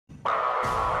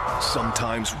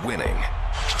sometimes winning.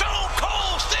 Stone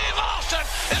Cold Steve Austin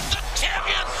is the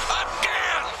champion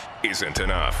again! Isn't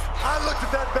enough. I looked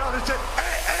at that belt and said,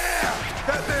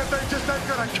 that damn thing just ain't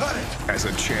gonna cut it. As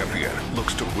a champion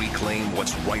looks to reclaim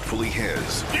what's rightfully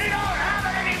his. You don't have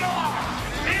it anymore!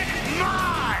 It's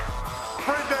mine!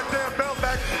 Bring that damn belt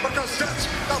back because that's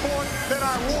the one that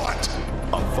I want.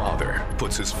 A father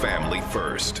puts his family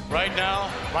first. Right now,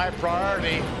 my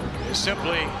priority is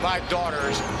simply my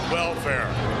daughter's welfare.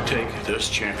 Take this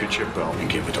championship belt and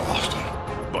give it to Austin.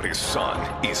 But his son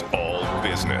is all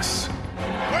business.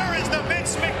 Where is the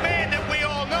Vince McMahon that we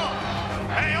all know?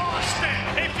 Hey,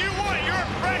 Austin, if you want your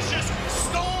precious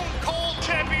Stone Cold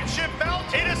Championship belt,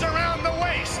 it is around the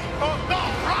waist of The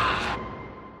Rock.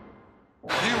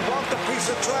 You want the piece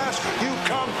of trash? You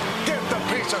come get the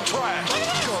piece of trash. Go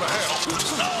to hell.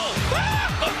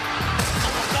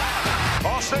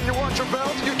 Austin, you want your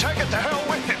belt? You take it to hell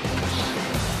with you.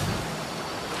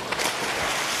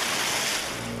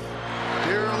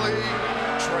 Dearly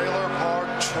trailer park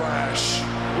trash,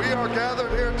 we are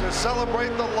gathered here to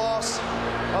celebrate the loss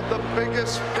of the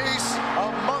biggest piece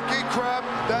of monkey crap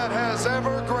that has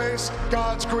ever graced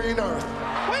God's green earth.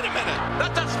 Wait a minute!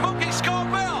 That's a Smoky Skull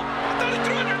bell! I thought he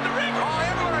threw it in the river! Oh,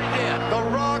 everybody did! The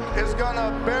Rock is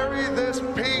gonna bury this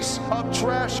piece of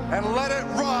trash and let it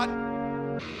rot.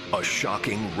 A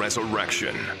shocking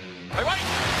resurrection. Hey, wait!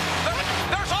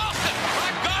 There's Austin!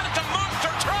 My God, it's a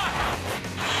monster truck!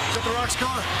 Is that the Rock's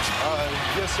car?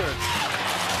 Yes, sir.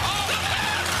 Oh, the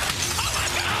man! Oh, my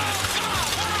God!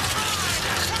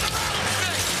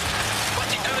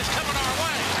 What's he doing? He's coming our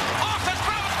way! Austin's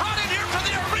brought in here to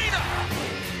the arena!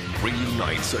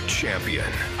 Reunites a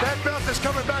champion. That belt is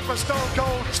coming back for Stone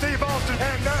Cold Steve Austin,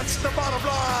 and that's the bottom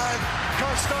line.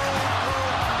 Cause Stone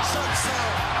Cold said so.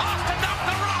 Austin knocked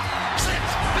the Rock 6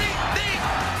 feet deep!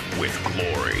 With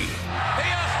glory. He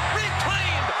has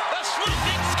reclaimed the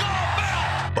Smoking Skull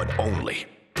belt! But only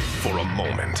for a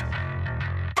moment.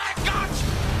 My God!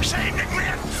 Shane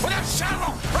McMahon with a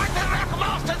shovel right to the back of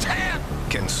Austin's head!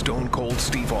 Can Stone Cold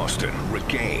Steve Austin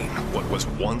regain what was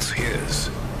once his?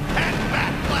 At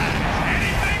Backlash,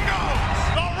 anything goes!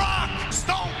 The Rock,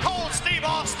 Stone Cold Steve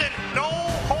Austin, no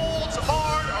holds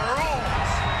barred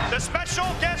rules. The special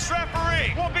guest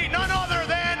referee will be none other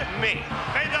than me.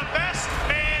 May the best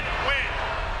man win.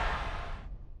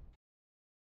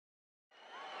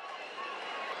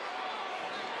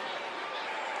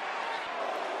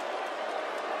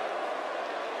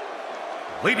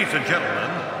 Ladies and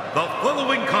gentlemen, the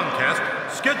following contest,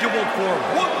 scheduled for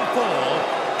one fall,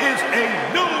 is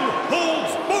a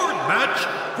no-holds-barred match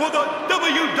for the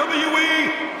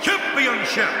WWE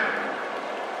Championship.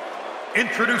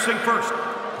 Introducing first,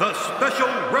 the special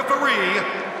referee.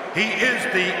 He is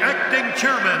the acting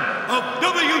chairman of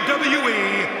WWE,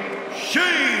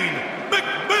 Shane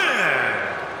McMahon.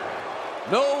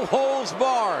 No holds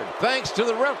barred, thanks to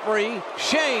the referee,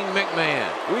 Shane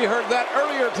McMahon. We heard that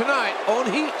earlier tonight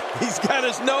on Heat. He's got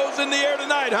his nose in the air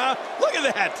tonight, huh? Look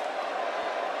at that.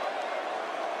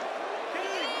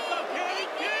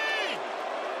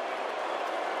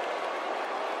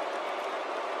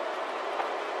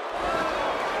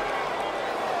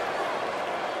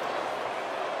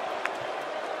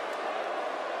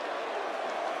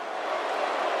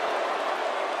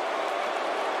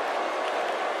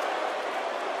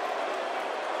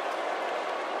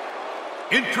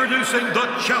 Introducing the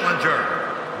challenger,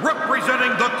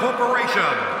 representing the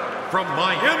corporation, from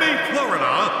Miami,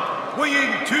 Florida,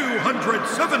 weighing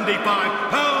 275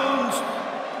 pounds,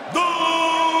 The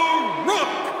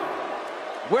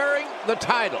Rock! Wearing the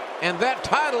title, and that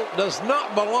title does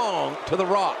not belong to The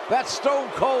Rock. That's Stone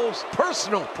Cold's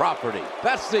personal property.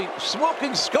 That's the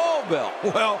Smoking Skull belt.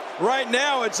 Well, right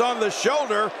now it's on the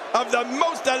shoulder of the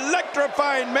most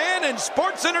electrifying man in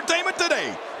sports entertainment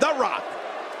today, The Rock.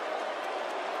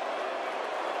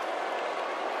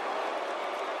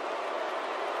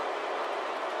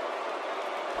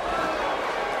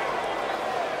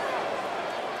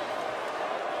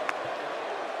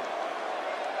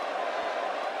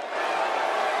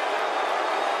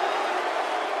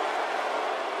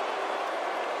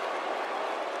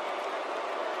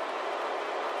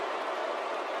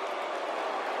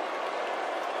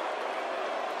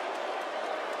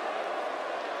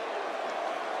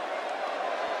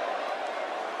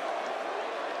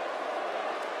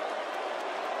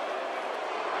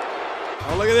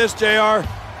 Oh, look at this, JR.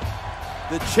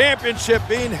 The championship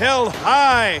being held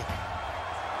high. You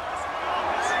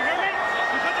hear me?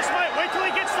 You put this away. Wait till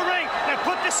he gets the ring, then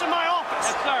put this in my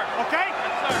office. Yes, sir. Okay?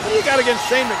 Yes, sir. What do you got against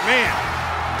Shane McMahon?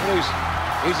 Well,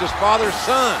 he's his father's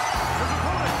son.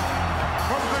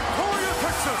 From Victoria,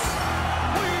 Texas,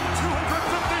 weighing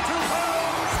 252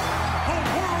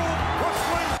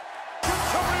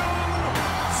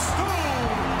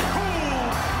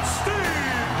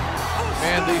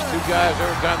 these two guys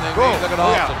every time they meet. Look at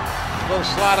Austin. Little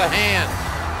sleight of hand.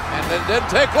 And it didn't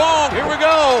take long. Here we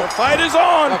go. The fight is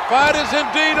on. The fight is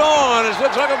indeed on. It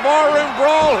looks like a barroom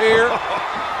brawl here.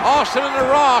 Austin and The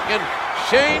Rock and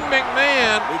Shane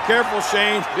McMahon. Be careful,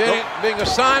 Shane. Being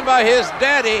assigned by his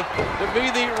daddy to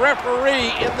be the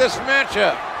referee in this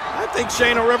matchup. I think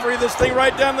Shane will referee this thing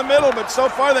right down the middle, but so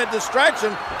far that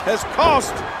distraction has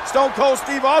cost Stone Cold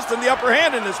Steve Austin the upper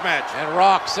hand in this match. And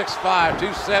Rock, 6'5",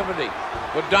 270,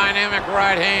 with dynamic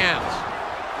right hands.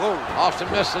 Whoa. Austin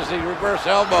misses the reverse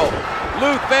elbow.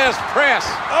 Luthez press.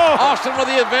 Austin with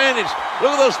the advantage.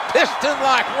 Look at those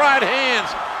piston-like right hands.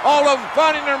 All of them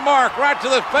finding their mark right to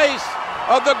the face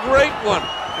of the great one.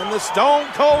 And the Stone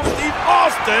Cold Steve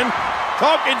Austin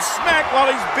talking smack while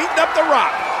he's beating up The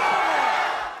Rock.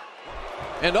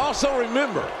 And also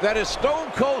remember that if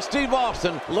Stone Cold Steve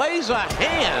Austin lays a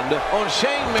hand on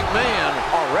Shane McMahon,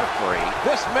 our referee,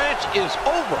 this match is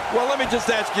over. Well, let me just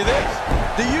ask you this.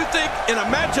 Do you think in a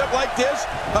matchup like this,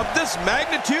 of this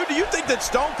magnitude, do you think that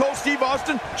Stone Cold Steve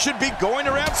Austin should be going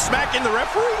around smacking the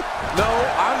referee? No,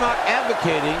 I'm not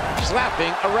advocating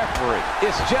slapping a referee.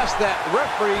 It's just that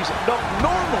referees don't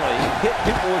normally hit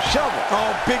people with shovels.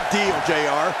 Oh, big deal,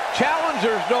 JR.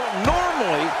 Challengers don't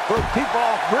normally throw people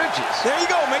off bridges. There you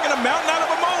go, making a mountain out of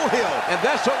a molehill. And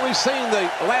that's what we've seen the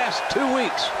last 2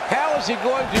 weeks. How is he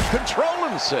going to control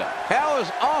himself? How is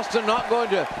Austin not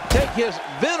going to take his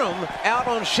venom out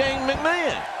on Shane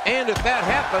McMahon? And if that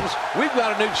happens, we've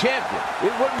got a new champion.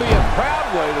 It wouldn't be a proud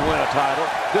way to win a title,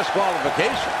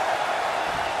 disqualification.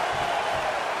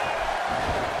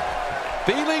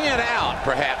 Feeling it out,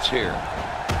 perhaps, here.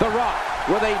 The Rock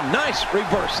with a nice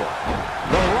reversal.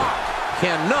 The Rock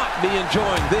cannot be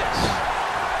enjoying this.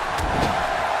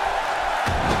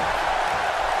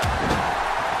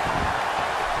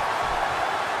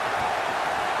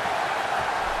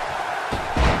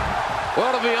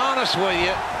 Well, to be honest with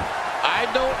you, I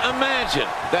don't imagine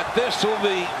that this will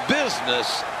be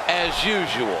business as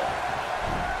usual.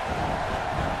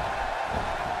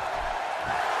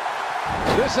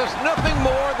 This is nothing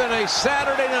more than a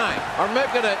Saturday night, or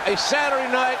making a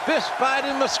Saturday night fist fight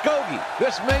in Muskogee.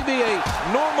 This may be a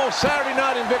normal Saturday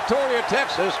night in Victoria,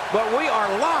 Texas, but we are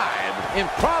live in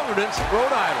Providence,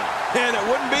 Rhode Island. And it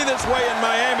wouldn't be this way in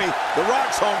Miami, The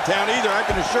Rock's hometown either, I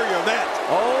can assure you of that.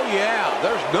 Oh yeah,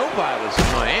 there's no violence in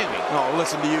Miami. Oh,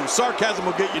 listen to you. Sarcasm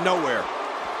will get you nowhere.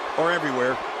 Or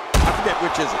everywhere. I forget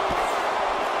which is it.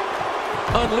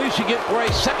 Unleashing it for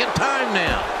a second time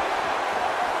now.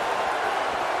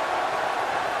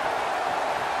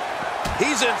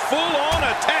 He's in full-on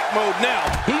attack mode now.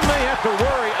 He may have to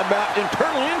worry about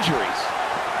internal injuries.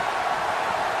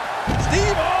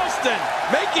 Steve Austin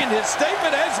making his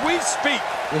statement as we speak.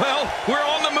 Well, we're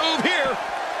on the move here.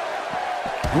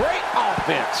 Great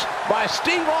offense by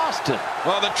Steve Austin.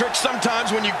 Well, the trick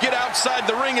sometimes when you get outside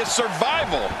the ring is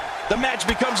survival. The match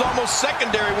becomes almost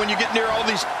secondary when you get near all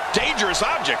these dangerous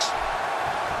objects.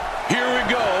 Here we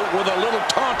go with a little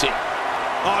taunting.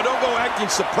 Oh, don't go acting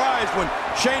surprised when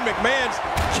Shane McMahon's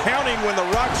counting when The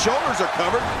Rock's shoulders are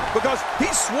covered, because he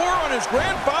swore on his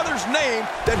grandfather's name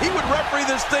that he would referee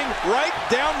this thing right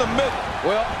down the middle.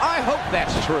 Well, I hope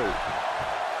that's true.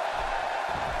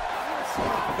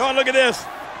 Oh, look at this.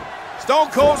 Stone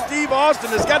Cold Steve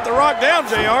Austin has got The Rock down,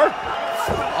 JR.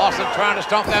 Austin trying to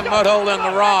stomp that mud hole in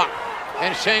The Rock.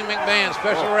 And Shane McMahon,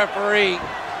 special referee,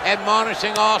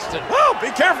 admonishing Austin. Oh, be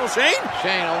careful, Shane.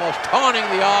 Shane almost taunting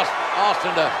the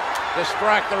Austin to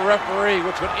distract the referee,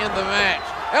 which would end the match.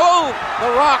 Hello,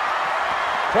 The Rock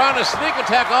trying to sneak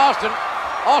attack Austin.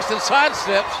 Austin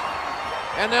sidesteps,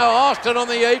 and now Austin on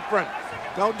the apron.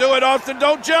 Don't do it, Austin.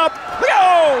 Don't jump.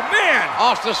 Oh, man.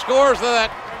 Austin scores that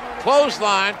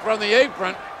clothesline from the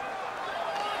apron.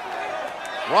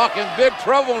 Rock in big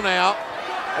trouble now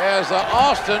as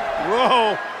Austin.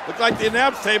 Whoa. Looks like the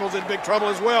announce table's in big trouble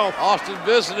as well. Austin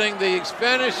visiting the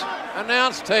Spanish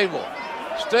announce table.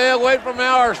 Stay away from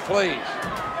ours, please.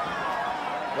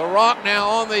 The Rock now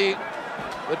on the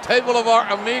table of our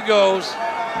amigos.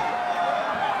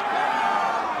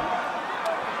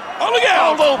 Oh, look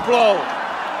out! Elbow blow.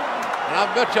 And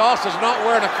I bet you Austin's not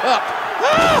wearing a cup.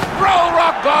 Throw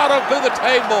rock bottom through the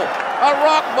table. A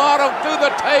rock bottom through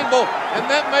the table. And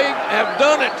that may have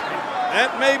done it.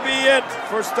 That may be it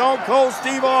for Stone Cold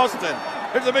Steve Austin.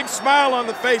 There's a big smile on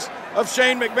the face of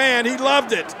Shane McMahon. He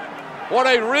loved it. What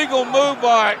a regal move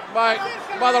by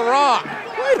The Rock.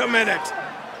 Wait a minute.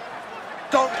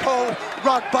 Stone Cold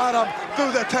rock bottom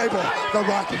through the table. The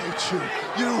Rock hates you.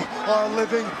 You are a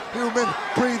living, human,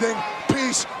 breathing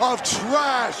piece of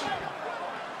trash.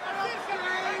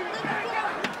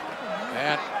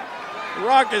 And The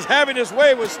Rock is having his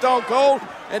way with Stone Cold.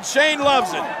 and Shane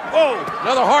loves it. Oh!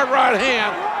 Another hard right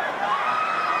hand.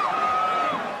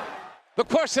 The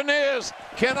question is,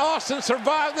 can Austin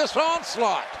survive this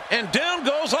onslaught? And down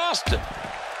goes Austin.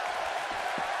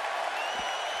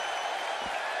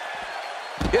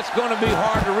 It's going to be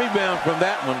hard to rebound from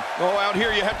that one. Oh, out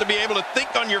here you have to be able to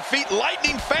think on your feet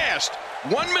lightning fast.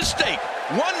 One mistake,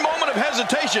 one moment of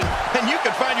hesitation, and you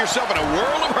can find yourself in a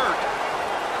world of hurt.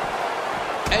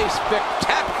 A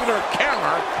spectacular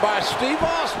counter by Steve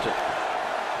Austin.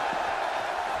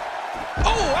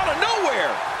 Oh, out of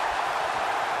nowhere.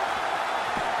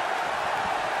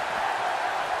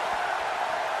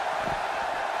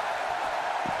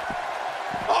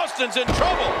 Austin's in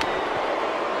trouble.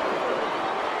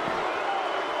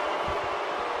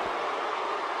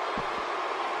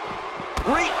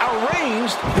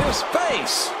 Rearranged his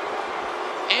face.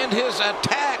 And his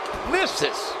attack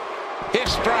misses.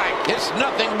 His strike hits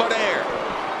nothing but air.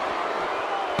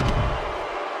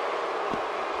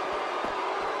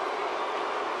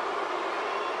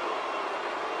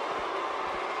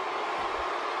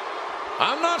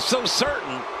 I'm not so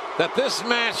certain that this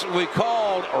match will be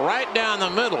called right down the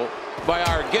middle by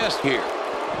our guest here.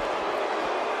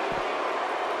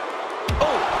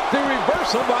 Oh, the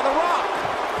reversal by The Rock.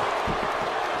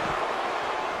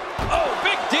 Oh,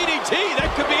 big DDT.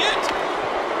 That could be it.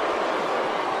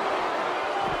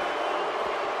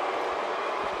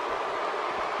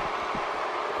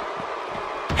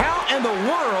 How in the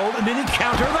world did he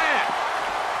counter that?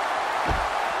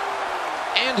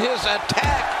 And his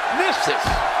attack misses.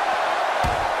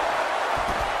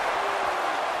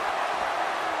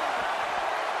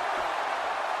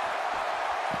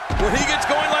 When he gets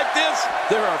going like this,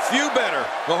 there are few better.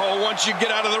 Oh, once you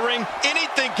get out of the ring,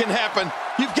 anything can happen.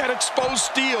 You've got exposed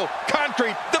steel,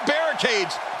 concrete, the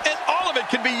barricades, and all of it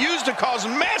can be used to cause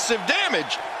massive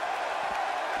damage.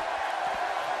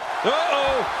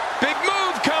 Uh-oh, big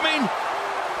move coming.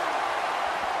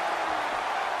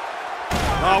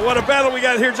 Oh, what a battle we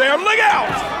got here, JR. Look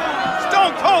out!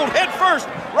 Stone Cold head first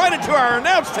right into our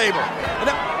announce table.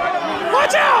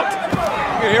 Watch out!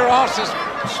 You hear Austin's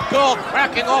skull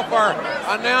cracking off our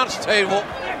announce table.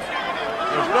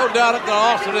 There's no doubt that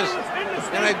Austin is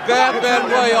in a bad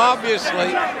way, obviously.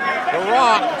 The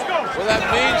Rock with that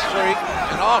mean streak,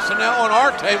 and Austin now on our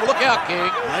table. Look out, King.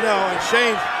 I know, and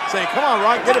Shane saying, come on,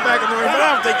 Rock, get it back in the ring, but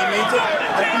I don't think he means it.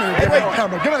 Hey, wait,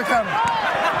 camera, get on the camera.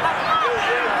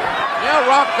 Now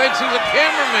Rock thinks he's a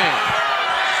cameraman.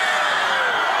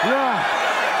 Yeah,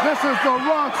 this is The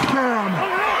Rock's cam.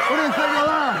 What do you think of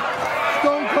that?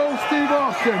 Stone Cold Steve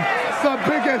Austin, the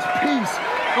biggest piece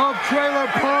of trailer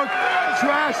park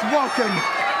trash walking.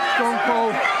 Stone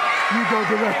Cold, you go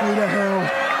directly to hell,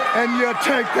 and you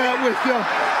take that with your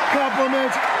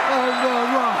compliments of The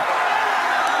Rock.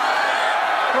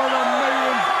 For the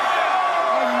millions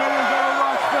and millions of The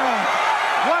Rock fans.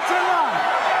 Watch it live.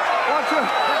 Watch it.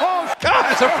 Oh, God,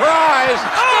 surprise!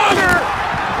 Stunner!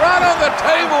 Right on the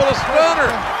table, a stunner.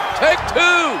 Take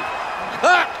two.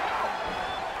 Cut.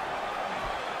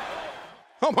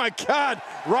 Oh, my God.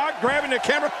 Rock grabbing the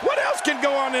camera. What else can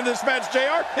go on in this match,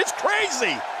 JR? It's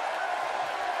crazy.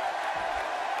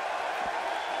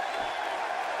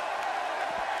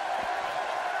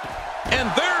 And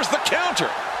there's the counter.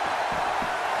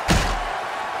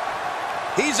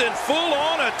 He's in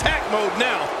full-on attack mode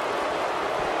now.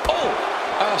 Oh,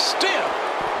 a stiff,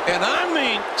 and I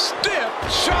mean stiff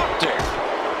shot there.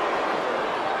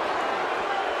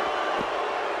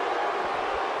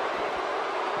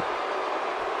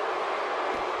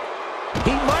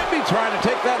 He might be trying to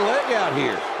take that leg out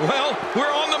here. Well,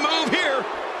 we're on the move here.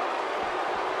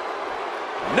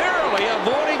 Narrowly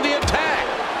avoiding the attack.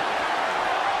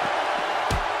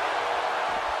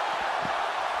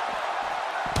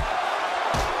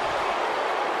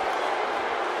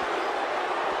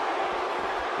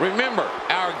 Remember,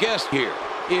 our guest here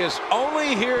is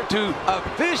only here to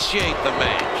officiate the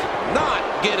match, not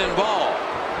get involved.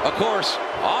 Of course,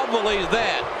 I'll believe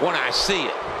that when I see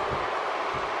it.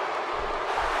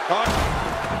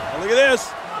 Look at this.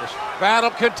 This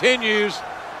battle continues.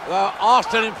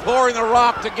 Austin imploring The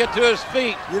Rock to get to his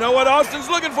feet. You know what Austin's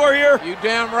looking for here? You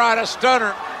damn right, a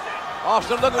stunner.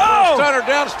 Austin looking for a stunner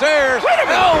downstairs. Wait a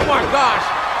minute. Oh, my gosh.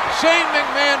 Shane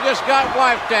McMahon just got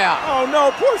wiped out. Oh,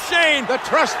 no, poor Shane. The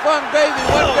trust fund baby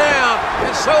went down,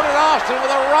 and so did Austin with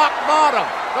a rock bottom.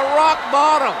 The rock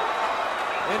bottom.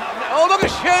 And, oh, look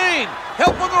at Shane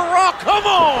helping The Rock. Come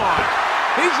on.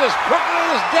 He's as crooked as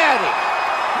his daddy.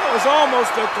 It was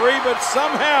almost a three, but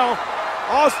somehow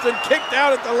Austin kicked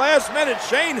out at the last minute.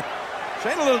 Shane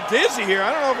a little dizzy here.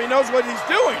 I don't know if he knows what he's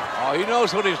doing. Oh, he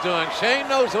knows what he's doing.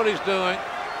 Shane knows what he's doing.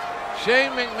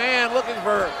 Shane McMahon looking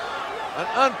for An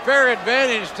unfair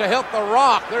advantage to help The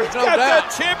Rock. There's no doubt.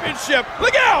 That championship.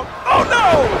 Look out! Oh,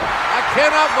 no! I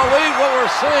cannot believe what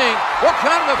we're seeing. What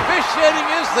kind of officiating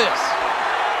is this?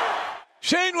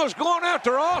 Shane was going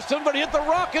after Austin, but he hit The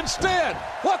Rock instead.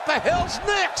 What the hell's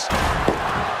next?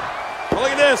 Well,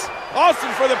 look at this.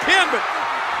 Austin for the pin, but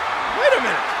wait a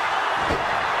minute.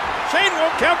 Shane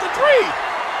won't count the 3.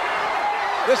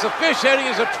 This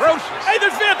officiating is atrocious. Hey,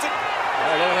 there's Vince.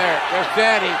 Oh, look there. There's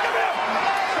Daddy.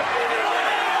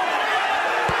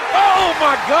 Oh,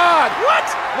 my God. What?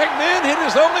 McMahon hit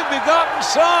his only begotten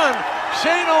son,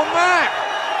 Shane O'Mac.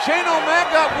 Shane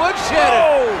O'Mac got woodshedded.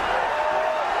 Oh.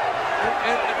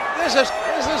 And this is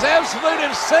absolute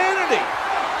insanity.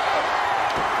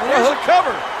 Here's the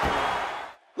cover.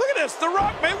 Look at this. The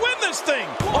Rock may win this thing.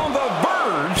 On the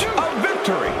verge of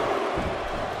victory.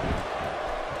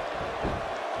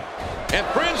 And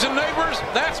friends and neighbors,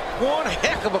 that's one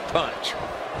heck of a punch.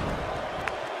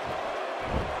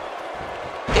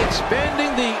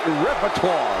 Expanding the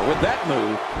repertoire with that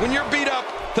move. When you're beat up,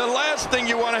 the last thing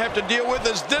you want to have to deal with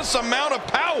is this amount of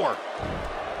power.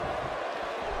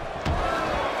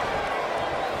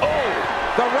 Oh,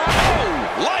 The Rock.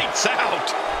 Oh, lights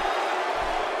out.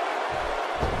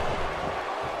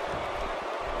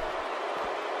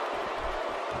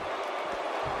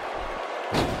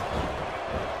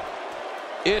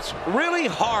 It's really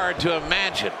hard to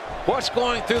imagine what's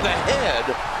going through the head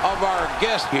of our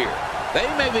guest here. They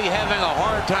may be having a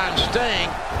hard time staying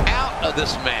out of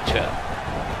this matchup.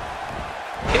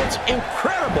 It's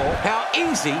incredible how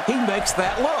easy he makes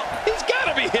that look. He's got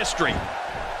to be history.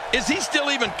 Is he still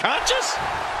even conscious?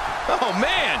 Oh,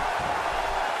 man.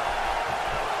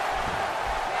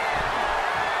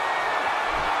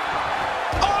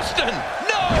 Austin,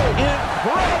 no!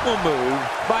 Incredible move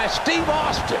by Steve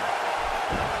Austin.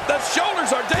 The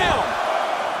shoulders are down.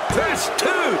 This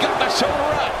too. Got the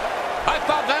shoulder up. I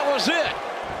thought that was it.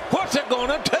 What's it going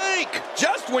to take?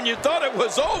 Just when you thought it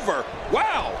was over.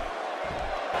 Wow.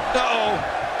 Uh-oh.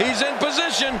 He's in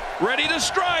position, ready to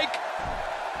strike.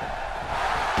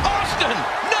 Austin,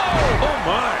 no! Oh,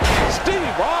 my.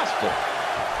 Steve Austin.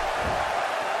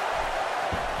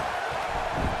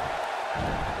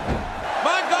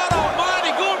 My God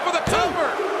almighty, going for the cover.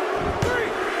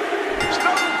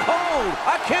 Stone Cold.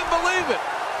 I can't believe it.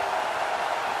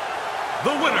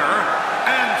 The winner,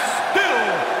 and still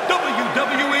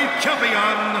WWE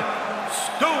Champion,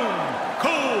 Stone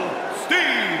Cold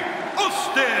Steve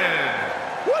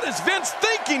Austin. What is Vince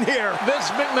thinking here?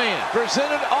 Vince McMahon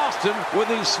presented Austin with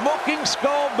the Smoking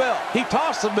Skull belt. He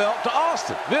tossed the belt to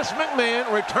Austin. Vince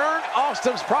McMahon returned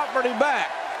Austin's property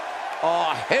back.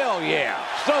 Oh, hell yeah.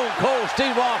 Stone Cold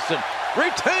Steve Austin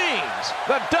retains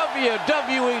the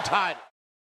WWE title.